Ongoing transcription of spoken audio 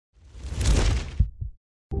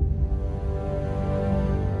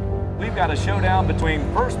We've got a showdown between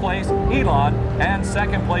first place Elon and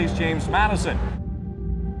second place James Madison.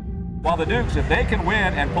 While the Dukes, if they can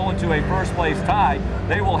win and pull into a first place tie,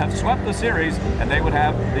 they will have swept the series and they would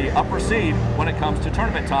have the upper seed when it comes to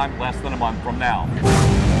tournament time less than a month from now.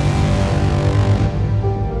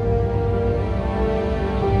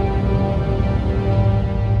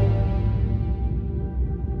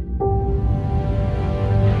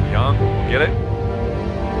 Young, get it.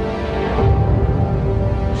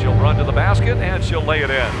 She'll run to the basket and she'll lay it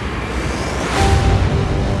in.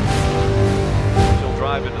 She'll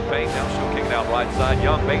drive into the paint. Now she'll kick it out right side.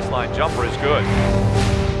 Young baseline jumper is good.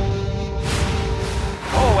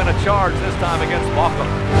 Oh, and a charge this time against Bochum.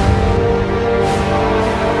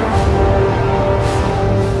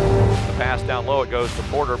 The pass down low, it goes to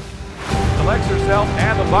Porter. Selects herself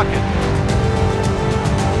and the bucket.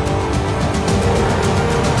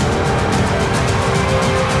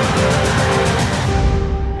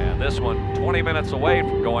 This one 20 minutes away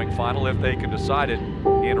from going final if they can decide it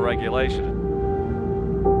in regulation.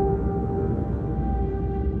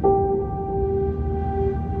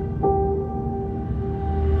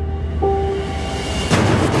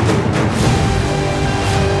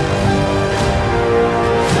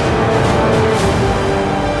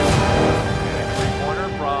 Three-pointer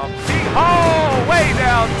from oh, way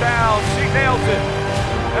downtown. She nails it.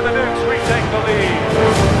 And the Dukes retake the lead.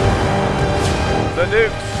 The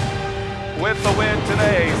Dukes with the win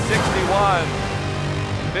today,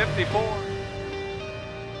 61-54.